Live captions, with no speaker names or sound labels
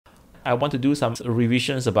I want to do some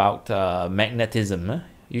revisions about magnetism.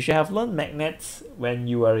 You should have learned magnets when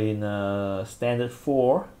you are in standard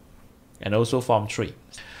 4 and also form 3.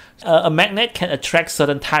 A magnet can attract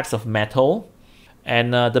certain types of metal,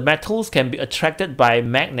 and the metals can be attracted by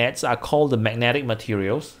magnets are called the magnetic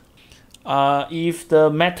materials. If the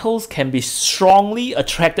metals can be strongly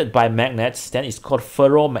attracted by magnets, then it's called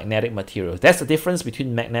ferromagnetic materials. That's the difference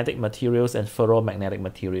between magnetic materials and ferromagnetic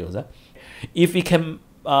materials. If it can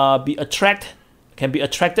be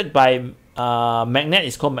attracted by magnet,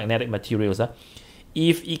 it's called magnetic materials.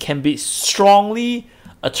 If it can be strongly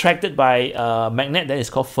attracted by magnet, then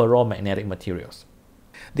it's called ferromagnetic materials.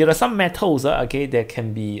 There are some metals that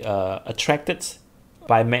can be attracted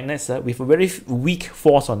by magnets with a very weak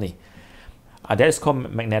force on it. That is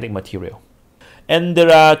called magnetic material. And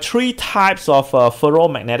there are 3 types of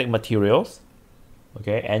ferromagnetic materials.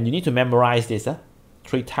 Okay, and you need to memorize this.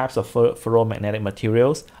 3 types of ferromagnetic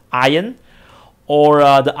materials. Iron, or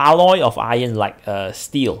the alloy of iron, like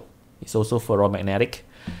steel, is also ferromagnetic.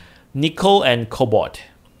 Nickel and cobalt.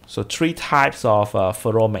 So 3 types of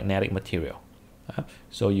ferromagnetic material.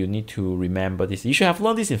 So you need to remember this. You should have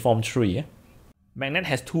learned this in Form 3. Magnet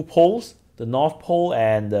has 2 poles, the North Pole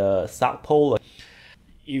and the South Pole.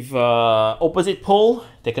 If opposite pole,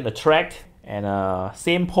 they can attract, and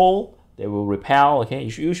same pole, they will repel. Okay,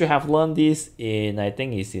 you should have learned this in, I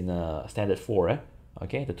think it's in standard 4.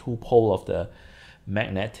 Okay, the 2 pole of the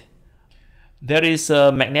magnet. There is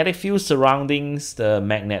a magnetic field surrounding the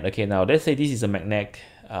magnet. Okay, now let's say this is a magnet,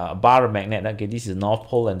 bar of magnet. Okay, this is the North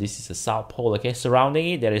Pole and this is the South Pole. Okay, surrounding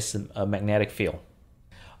it there is a magnetic field.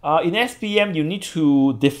 In SPM, you need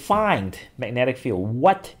to define magnetic field.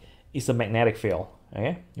 What is a magnetic field?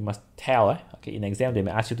 Okay, you must tell. Okay, in exam they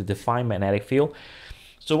may ask you to define magnetic field.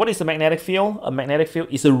 So what is a magnetic field? A magnetic field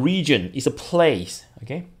is a region, it's a place.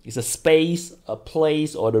 Okay, it's a space, a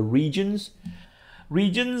place, or the regions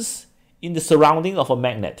in the surrounding of a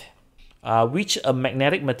magnet, which a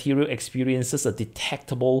magnetic material experiences a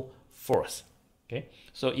detectable force. Okay,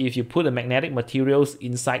 so if you put the magnetic materials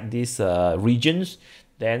inside these regions,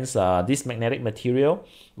 then this magnetic material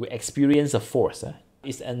will experience a force.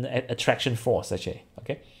 It's an attraction force, actually.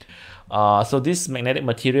 Okay, so this magnetic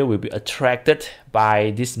material will be attracted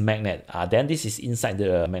by this magnet. Then this is inside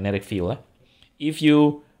the magnetic field. If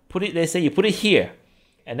you put it, let's say you put it here,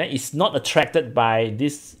 and then it's not attracted by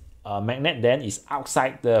this magnet, then it's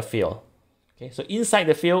outside the field. Okay, so inside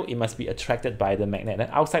the field, it must be attracted by the magnet.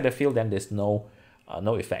 And outside the field, then there's no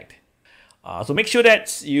effect. So make sure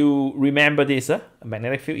that you remember this. A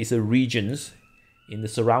magnetic field is a regions in the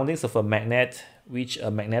surroundings of a magnet which a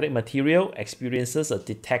magnetic material experiences a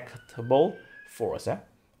detectable force.